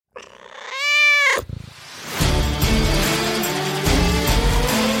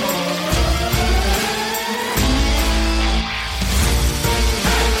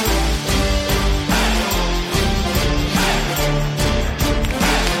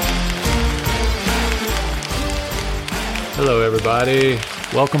Hello, everybody.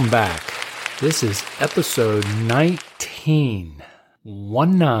 Welcome back. This is episode 19,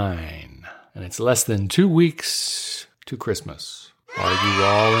 19, and it's less than 2 weeks to Christmas. Are you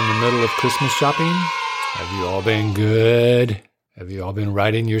all in the middle of Christmas shopping? Have you all been good? Have you all been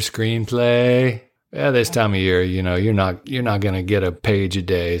writing your screenplay? Yeah, this time of year, you're not going to get a page a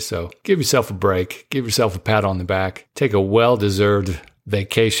day, so give yourself a break. Give yourself a pat on the back. Take a well-deserved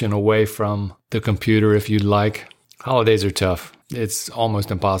vacation away from the computer if you'd like. Holidays are tough. It's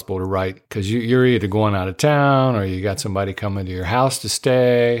almost impossible to write because you're either going out of town or you got somebody coming to your house to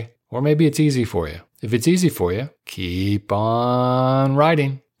stay, or maybe it's easy for you. If it's easy for you, keep on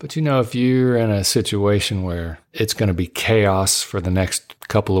writing. But if you're in a situation where it's going to be chaos for the next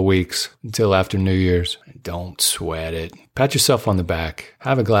couple of weeks until after New Year's, don't sweat it. Pat yourself on the back.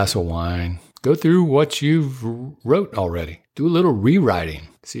 Have a glass of wine. Go through what you've wrote already. Do a little rewriting.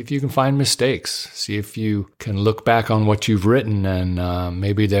 See if you can find mistakes. See if you can look back on what you've written and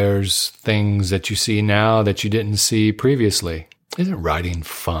maybe there's things that you see now that you didn't see previously. Isn't writing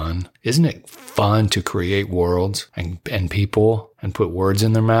fun? Isn't it fun to create worlds and people and put words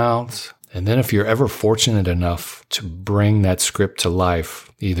in their mouths? And then if you're ever fortunate enough to bring that script to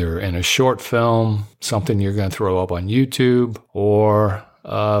life, either in a short film, something you're going to throw up on YouTube, or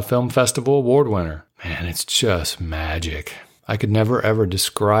a film festival award winner, man, it's just magic. I could never, ever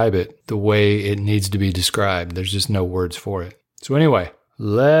describe it the way it needs to be described. There's just no words for it. So anyway,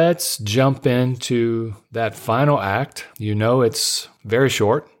 let's jump into that final act. It's very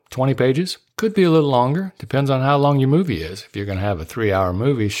short, 20 pages. Could be a little longer. Depends on how long your movie is. If you're going to have a 3-hour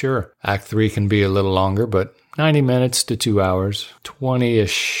movie, sure. Act 3 can be a little longer, but 90 minutes to 2 hours,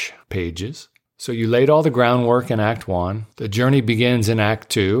 20-ish pages. So you laid all the groundwork in Act 1. The journey begins in Act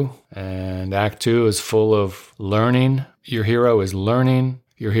 2, and Act 2 is full of learning. Your hero is learning.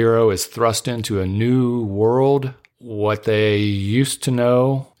 Your hero is thrust into a new world. What they used to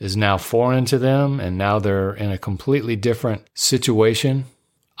know is now foreign to them, and now they're in a completely different situation.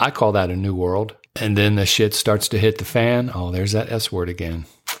 I call that a new world. And then the shit starts to hit the fan. Oh, there's that S word again.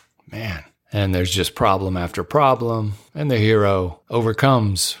 Man. And there's just problem after problem, and the hero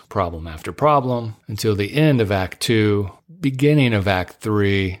overcomes problem after problem until the end of Act 2, beginning of Act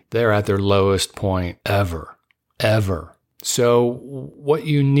 3. They're at their lowest point ever. So what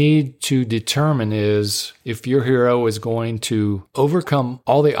you need to determine is if your hero is going to overcome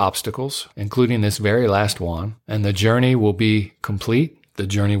all the obstacles, including this very last one, and the journey will be complete. The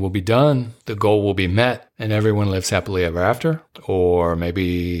journey will be done, the goal will be met, and everyone lives happily ever after. Or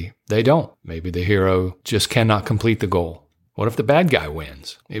maybe they don't. Maybe the hero just cannot complete the goal. What if the bad guy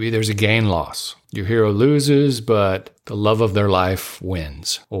wins? Maybe there's a gain-loss. Your hero loses, but the love of their life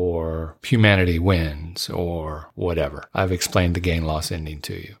wins. Or humanity wins, or whatever. I've explained the gain-loss ending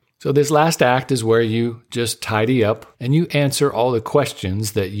to you. So this last act is where you just tidy up and you answer all the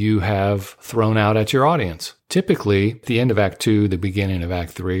questions that you have thrown out at your audience. Typically, at the end of Act 2, the beginning of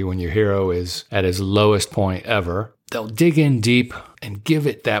Act 3, when your hero is at his lowest point ever, they'll dig in deep and give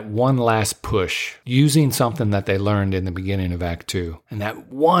it that one last push using something that they learned in the beginning of Act 2. And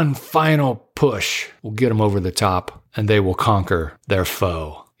that one final push will get them over the top and they will conquer their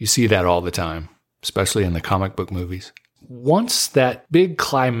foe. You see that all the time, especially in the comic book movies. Once that big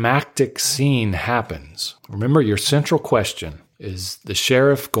climactic scene happens, remember your central question is the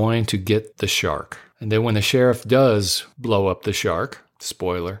sheriff going to get the shark? And then when the sheriff does blow up the shark,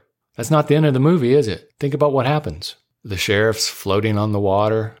 spoiler, that's not the end of the movie, is it? Think about what happens. The sheriff's floating on the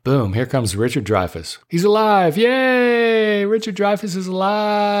water. Boom, here comes Richard Dreyfuss. He's alive. Yay! Richard Dreyfuss is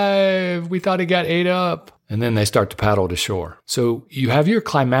alive. We thought he got ate up. And then they start to paddle to shore. So you have your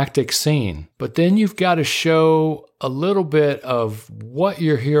climactic scene, but then you've got to show a little bit of what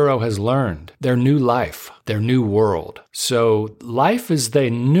your hero has learned, their new life, their new world. So life as they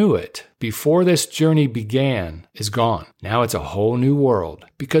knew it before this journey began is gone. Now it's a whole new world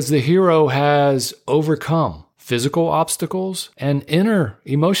because the hero has overcome physical obstacles and inner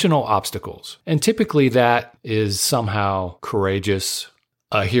emotional obstacles. And typically that is somehow courageous.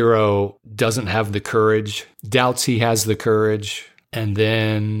 A hero doesn't have the courage, doubts he has the courage, and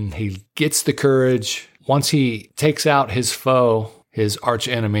then he gets the courage. Once he takes out his foe, his arch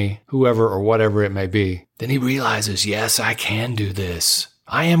enemy, whoever or whatever it may be, then he realizes, yes, I can do this.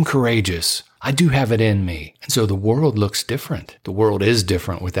 I am courageous. I do have it in me. And so the world looks different. The world is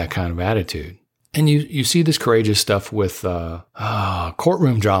different with that kind of attitude. And you see this courageous stuff with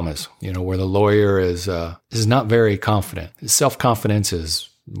courtroom dramas, where the lawyer is not very confident. His self-confidence is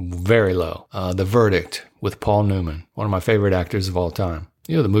very low. The Verdict with Paul Newman, one of my favorite actors of all time.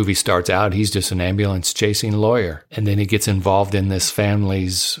 The movie starts out, he's just an ambulance chasing lawyer. And then he gets involved in this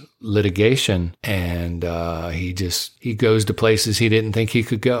family's litigation, and he goes to places he didn't think he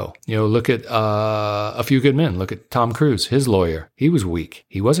could go. Look at A Few Good Men. Look at Tom Cruise, his lawyer. He was weak.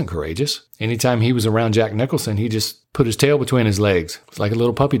 He wasn't courageous. Anytime he was around Jack Nicholson, he just put his tail between his legs. It's like a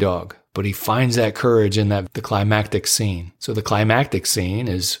little puppy dog. But he finds that courage in the climactic scene. So the climactic scene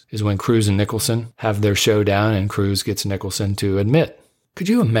is when Cruise and Nicholson have their showdown, and Cruise gets Nicholson to admit. Could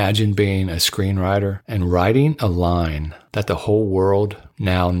you imagine being a screenwriter and writing a line that the whole world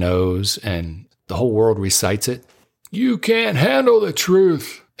now knows and the whole world recites it? You can't handle the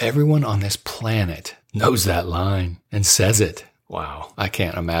truth. Everyone on this planet knows that line and says it. Wow, I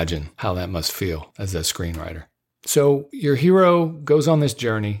can't imagine how that must feel as a screenwriter. So your hero goes on this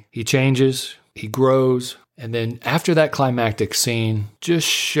journey. He changes, he grows, and then after that climactic scene, just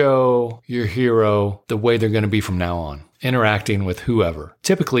show your hero the way they're going to be from now on. Interacting with whoever,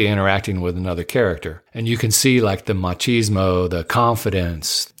 typically interacting with another character. And you can see like the machismo, the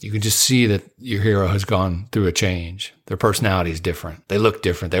confidence. You can just see that your hero has gone through a change. Their personality is different. They look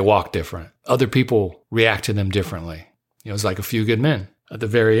different. They walk different. Other people react to them differently. It's like A Few Good Men. At the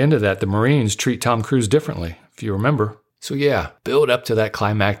very end of that, the Marines treat Tom Cruise differently, if you remember. So yeah, build up to that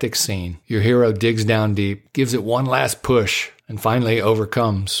climactic scene. Your hero digs down deep, gives it one last push, and finally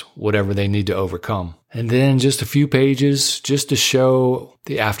overcomes whatever they need to overcome. And then just a few pages just to show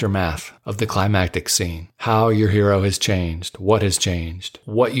the aftermath of the climactic scene. How your hero has changed, what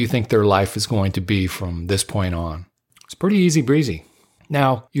you think their life is going to be from this point on. It's pretty easy breezy.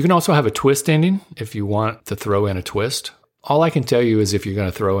 Now, you can also have a twist ending if you want to throw in a twist. All I can tell you is if you're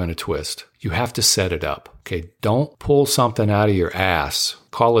going to throw in a twist, you have to set it up. Okay, don't pull something out of your ass,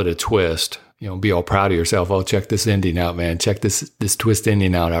 call it a twist, be all proud of yourself. Oh, check this ending out, man. Check this twist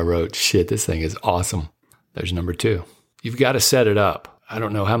ending out I wrote. Shit, this thing is awesome. There's number 2. You've got to set it up. I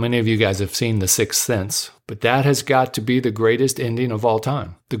don't know how many of you guys have seen The Sixth Sense, but that has got to be the greatest ending of all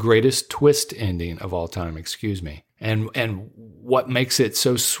time. The greatest twist ending of all time, excuse me. And what makes it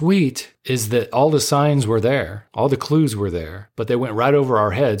so sweet is that all the signs were there, all the clues were there, but they went right over our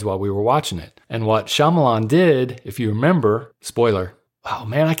heads while we were watching it. And what Shyamalan did, if you remember, spoiler, oh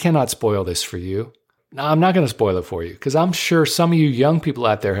man, I cannot spoil this for you. No, I'm not going to spoil it for you because I'm sure some of you young people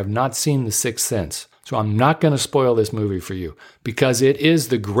out there have not seen The Sixth Sense. So I'm not going to spoil this movie for you because it is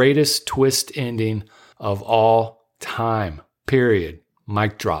the greatest twist ending of all time, period.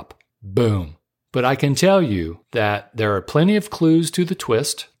 Mic drop. Boom. But I can tell you that there are plenty of clues to the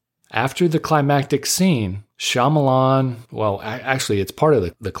twist. After the climactic scene, Shyamalan, well, actually, it's part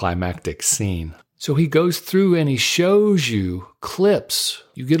of the climactic scene. So he goes through and he shows you clips.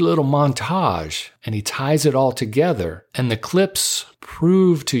 You get a little montage and he ties it all together. And the clips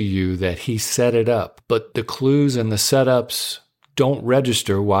prove to you that he set it up. But the clues and the setups don't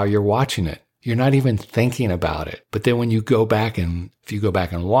register while you're watching it. You're not even thinking about it. But then when you go back and if you go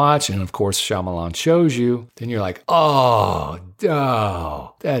back and watch, and of course Shyamalan shows you, then you're like, oh,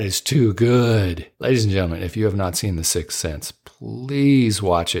 that is too good. Ladies and gentlemen, if you have not seen The Sixth Sense, please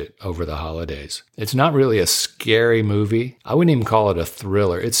watch it over the holidays. It's not really a scary movie. I wouldn't even call it a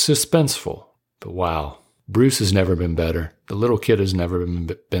thriller. It's suspenseful. But wow, Bruce has never been better. The little kid has never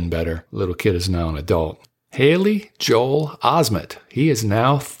been better. The little kid is now an adult. Haley Joel Osment. He is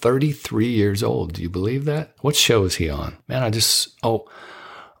now 33 years old. Do you believe that? What show is he on? Man, he's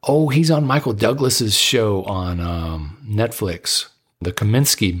on Michael Douglas's show on Netflix, The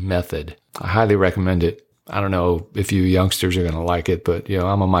Kominsky Method. I highly recommend it. I don't know if you youngsters are going to like it, but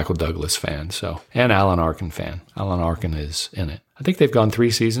I'm a Michael Douglas fan, and Alan Arkin fan. Alan Arkin is in it. I think they've gone 3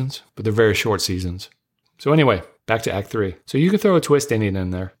 seasons, but they're very short seasons. So anyway, back to Act 3. So you can throw a twist ending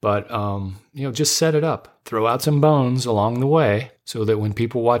in there, but just set it up. Throw out some bones along the way so that when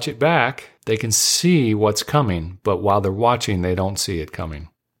people watch it back, they can see what's coming, but while they're watching, they don't see it coming.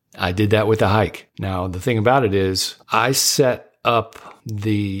 I did that with The Hike. Now, the thing about it is I set up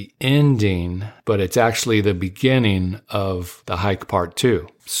the ending, but it's actually the beginning of The Hike Part 2.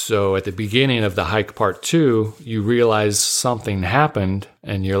 So at the beginning of The Hike Part 2, you realize something happened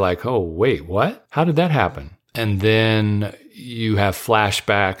and you're like, oh, wait, what? How did that happen? And then you have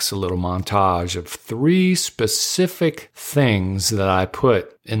flashbacks, a little montage of 3 specific things that I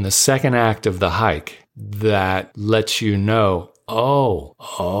put in the second act of The Hike that lets you know,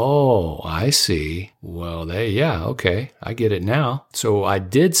 oh, I see. Well, okay, I get it now. So I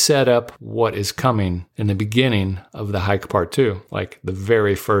did set up what is coming in the beginning of The Hike Part 2, like the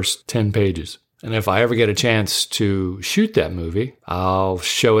very first 10 pages. And if I ever get a chance to shoot that movie, I'll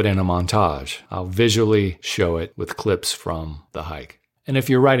show it in a montage. I'll visually show it with clips from The Hike. And if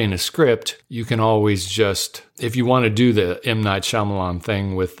you're writing a script, you can always just, if you want to do the M. Night Shyamalan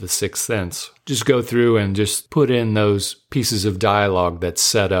thing with The Sixth Sense, just go through and just put in those pieces of dialogue that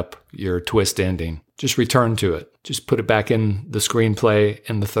set up your twist ending. Just return to it. Just put it back in the screenplay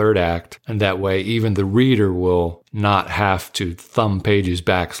in the third act. And that way, even the reader will not have to thumb pages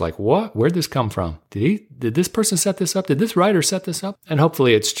back. It's like, what? Where'd this come from? Did this person set this up? Did this writer set this up? And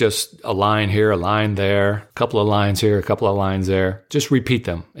hopefully it's just a line here, a line there, a couple of lines here, a couple of lines there. Just repeat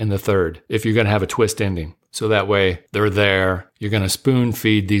them in the third if you're going to have a twist ending. So that way they're there. You're going to spoon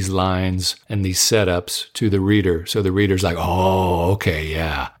feed these lines and these setups to the reader. So the reader's like, oh, okay,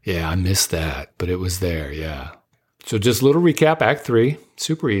 yeah, I missed that, but it was there, yeah. So just a little recap, Act 3,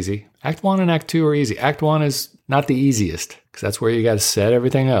 super easy. Act 1 and Act 2 are easy. Act 1 is not the easiest because that's where you got to set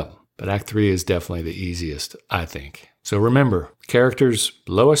everything up. But Act 3 is definitely the easiest, I think. So remember, character's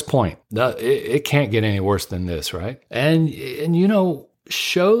lowest point. It can't get any worse than this, right? And you know,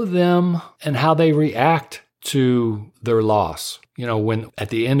 show them and how they react to their loss. You know, when at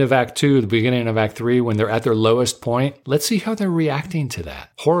the end of Act 2, the beginning of Act 3, when they're at their lowest point, let's see how they're reacting to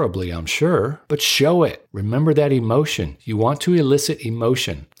that. Horribly, I'm sure, but show it. Remember that emotion. You want to elicit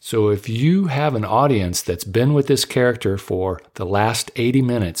emotion. So if you have an audience that's been with this character for the last 80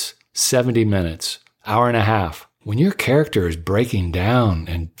 minutes, 70 minutes, hour and a half, when your character is breaking down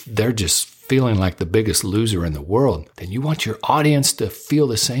and they're just feeling like the biggest loser in the world, then you want your audience to feel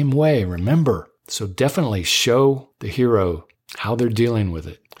the same way, remember. So definitely show the hero how they're dealing with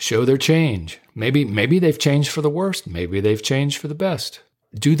it. Show their change. Maybe they've changed for the worst. Maybe they've changed for the best.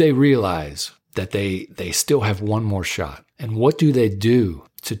 Do they realize that they still have one more shot? And what do they do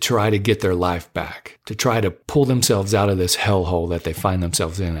to try to get their life back, to try to pull themselves out of this hellhole that they find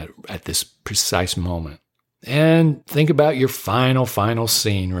themselves in at this precise moment? And think about your final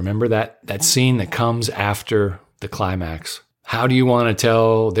scene. Remember that scene that comes after the climax. How do you want to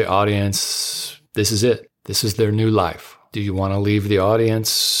tell the audience this is it? This is their new life. Do you want to leave the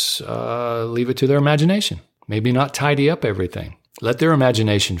audience, leave it to their imagination? Maybe not tidy up everything. Let their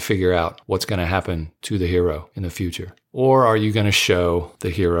imagination figure out what's going to happen to the hero in the future. Or are you going to show the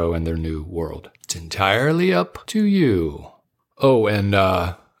hero in their new world? It's entirely up to you. Oh, and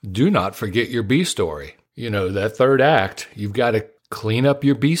do not forget your B story. You know, that third act, you've got to clean up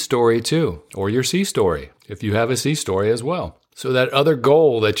your B story too, or your C story, if you have a C story as well. So that other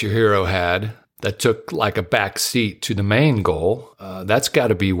goal that your hero had that took like a back seat to the main goal, that's got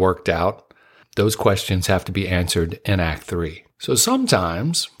to be worked out. Those questions have to be answered in Act 3. So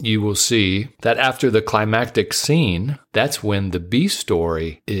sometimes you will see that after the climactic scene, that's when the B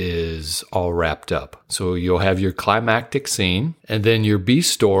story is all wrapped up. So you'll have your climactic scene, and then your B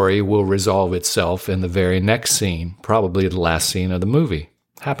story will resolve itself in the very next scene, probably the last scene of the movie.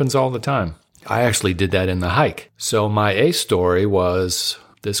 Happens all the time. I actually did that in The Hike. So my A story was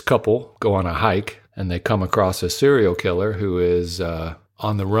this couple go on a hike, and they come across a serial killer who is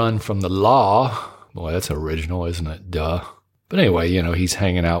on the run from the law. Boy, that's original, isn't it? Duh. But anyway, you know, he's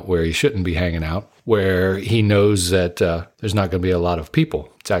hanging out where he shouldn't be hanging out, where he knows that there's not going to be a lot of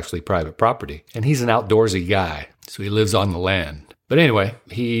people. It's actually private property. And he's an outdoorsy guy, so he lives on the land. But anyway,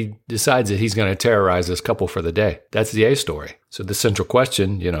 he decides that he's going to terrorize this couple for the day. That's the A story. So the central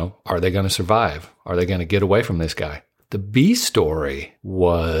question, you know, are they going to survive? Are they going to get away from this guy? The B story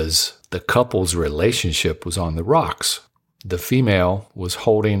was the couple's relationship was on the rocks. The female was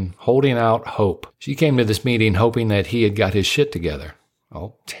holding out hope. She came to this meeting hoping that he had got his shit together.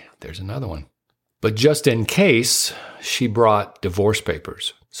 Oh, damn, there's another one. But just in case, she brought divorce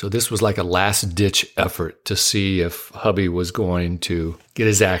papers. So this was like a last-ditch effort to see if hubby was going to get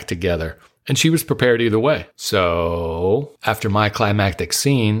his act together. And she was prepared either way. So after my climactic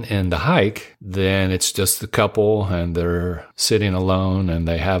scene in The Hike, then it's just the couple and they're sitting alone and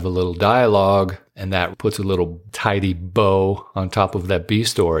they have a little dialogue, and that puts a little tidy bow on top of that B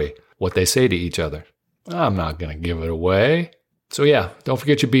story, what they say to each other. I'm not going to give it away. So yeah, don't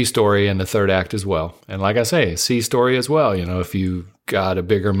forget your B story in the third act as well. And like I say, C story as well. You know, if you've got a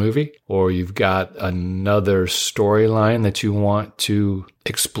bigger movie or you've got another storyline that you want to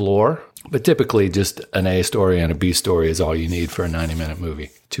explore. But typically just an A story and a B story is all you need for a 90-minute movie,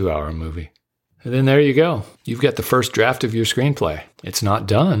 2-hour movie. And then there you go. You've got the first draft of your screenplay. It's not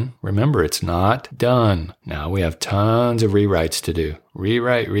done. Remember, it's not done. Now we have tons of rewrites to do.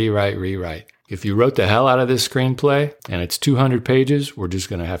 Rewrite. If you wrote the hell out of this screenplay and it's 200 pages, we're just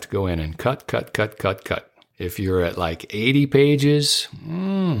going to have to go in and cut. If you're at like 80 pages,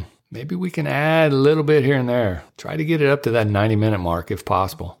 maybe we can add a little bit here and there. Try to get it up to that 90-minute mark if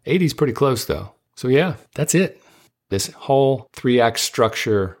possible. 80 is pretty close though. So yeah, that's it. This whole 3-act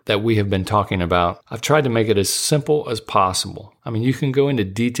structure that we have been talking about, I've tried to make it as simple as possible. I mean, you can go into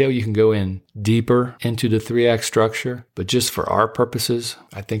detail, you can go in deeper into the 3-act structure, but just for our purposes,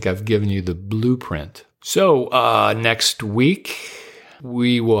 I think I've given you the blueprint. So next week,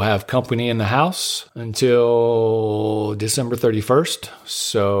 we will have company in the house until December 31st.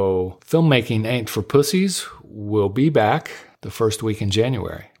 So Filmmaking Ain't for Pussies will be back the first week in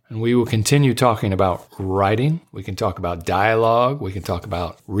January. And we will continue talking about writing. We can talk about dialogue. We can talk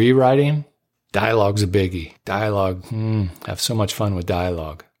about rewriting. Dialogue's a biggie. Dialogue, have so much fun with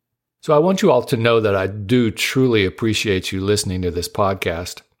dialogue. So I want you all to know that I do truly appreciate you listening to this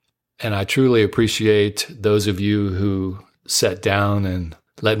podcast. And I truly appreciate those of you who sat down and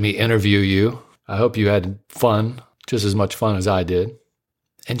let me interview you. I hope you had fun, just as much fun as I did.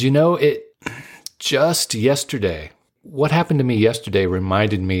 And you know, just yesterday, what happened to me yesterday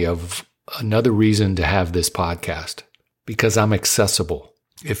reminded me of another reason to have this podcast, because I'm accessible.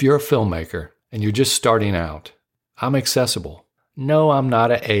 If you're a filmmaker and you're just starting out, I'm accessible. No, I'm not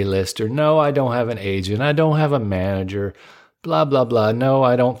an A-lister. No, I don't have an agent. I don't have a manager. Blah, blah, blah. No,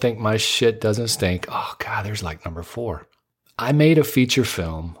 I don't think my shit doesn't stink. Oh, God, there's like number 4. I made a feature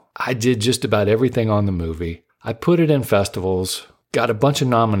film. I did just about everything on the movie. I put it in festivals. Got a bunch of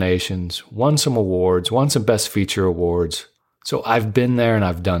nominations, won some awards, won some Best Feature awards. So I've been there and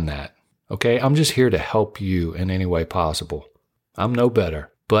I've done that. Okay? I'm just here to help you in any way possible. I'm no better,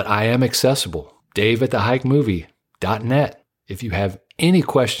 but I am accessible. Dave@thehikemovie.net if you have any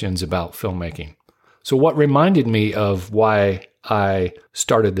questions about filmmaking. So what reminded me of why I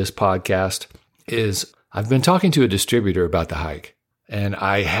started this podcast is I've been talking to a distributor about The Hike. And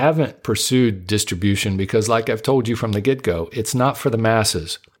I haven't pursued distribution because, like I've told you from the get-go, it's not for the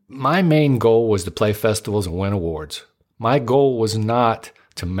masses. My main goal was to play festivals and win awards. My goal was not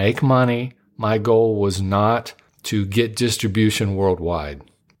to make money. My goal was not to get distribution worldwide.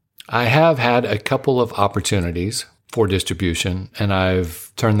 I have had a couple of opportunities for distribution, and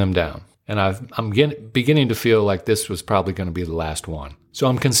I've turned them down. And I'm beginning to feel like this was probably going to be the last one. So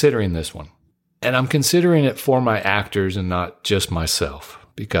I'm considering this one. And I'm considering it for my actors and not just myself,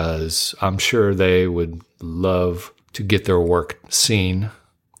 because I'm sure they would love to get their work seen.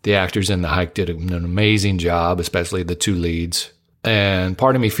 The actors in The Hike did an amazing job, especially the 2 leads. And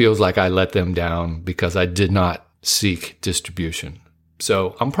part of me feels like I let them down because I did not seek distribution.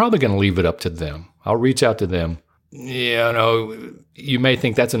 So I'm probably going to leave it up to them. I'll reach out to them. You know, you may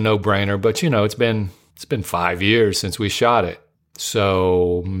think that's a no-brainer, but it's been 5 years since we shot it.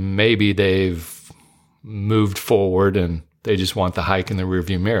 So maybe they've moved forward and they just want The Hike in the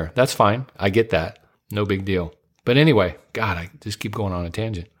rearview mirror. That's fine. I get that. No big deal. But anyway, God, I just keep going on a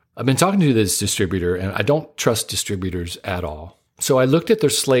tangent. I've been talking to this distributor, and I don't trust distributors at all. So I looked at their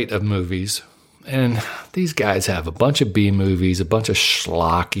slate of movies, and these guys have a bunch of B movies, a bunch of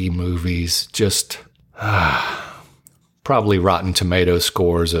schlocky movies, just probably Rotten Tomatoes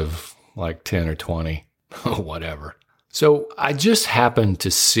scores of like 10 or 20, whatever. So I just happened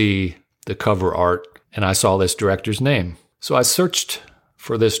to see the cover art, and I saw this director's name. So I searched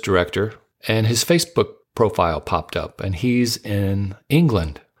for this director, and his Facebook profile popped up, and he's in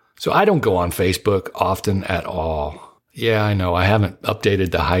England. So I don't go on Facebook often at all. Yeah, I know. I haven't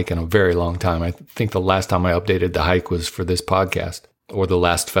updated The Hike in a very long time. I think the last time I updated The Hike was for this podcast, or the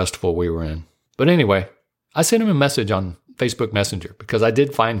last festival we were in. But anyway, I sent him a message on Facebook Messenger because I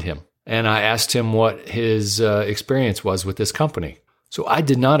did find him. And I asked him what his experience was with this company. So I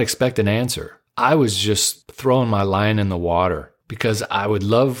did not expect an answer. I was just throwing my line in the water because I would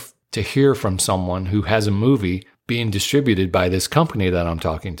love to hear from someone who has a movie being distributed by this company that I'm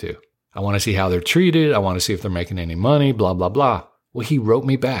talking to. I want to see how they're treated. I want to see if they're making any money, blah, blah, blah. Well, he wrote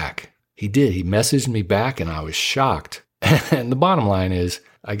me back. He did. He messaged me back, and I was shocked. And the bottom line is,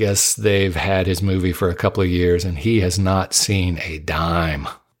 I guess they've had his movie for a couple of years, and he has not seen a dime.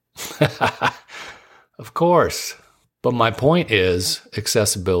 Of course. But my point is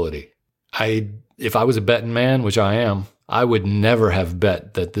accessibility. If I was a betting man, which I am, I would never have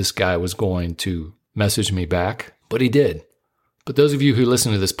bet that this guy was going to message me back, but he did. But those of you who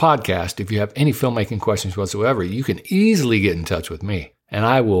listen to this podcast, if you have any filmmaking questions whatsoever, you can easily get in touch with me, and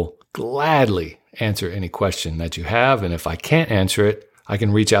I will gladly answer any question that you have. And if I can't answer it, I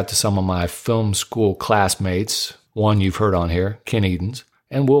can reach out to some of my film school classmates, one you've heard on here, Ken Edens,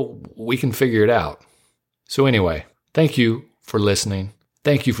 and we can figure it out. So anyway, thank you for listening.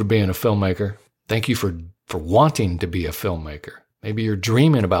 Thank you for being a filmmaker. Thank you for wanting to be a filmmaker. Maybe you're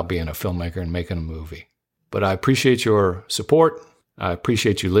dreaming about being a filmmaker and making a movie. But I appreciate your support. I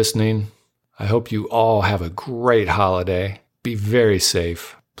appreciate you listening. I hope you all have a great holiday. Be very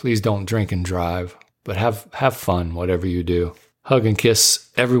safe. Please don't drink and drive. But have fun, whatever you do. Hug and kiss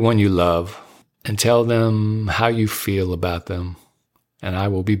everyone you love and tell them how you feel about them. And I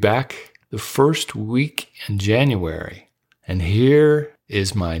will be back the first week in January. And here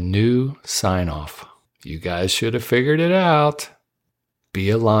is my new sign-off. You guys should have figured it out. Be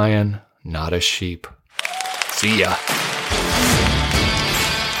a lion, not a sheep. See ya.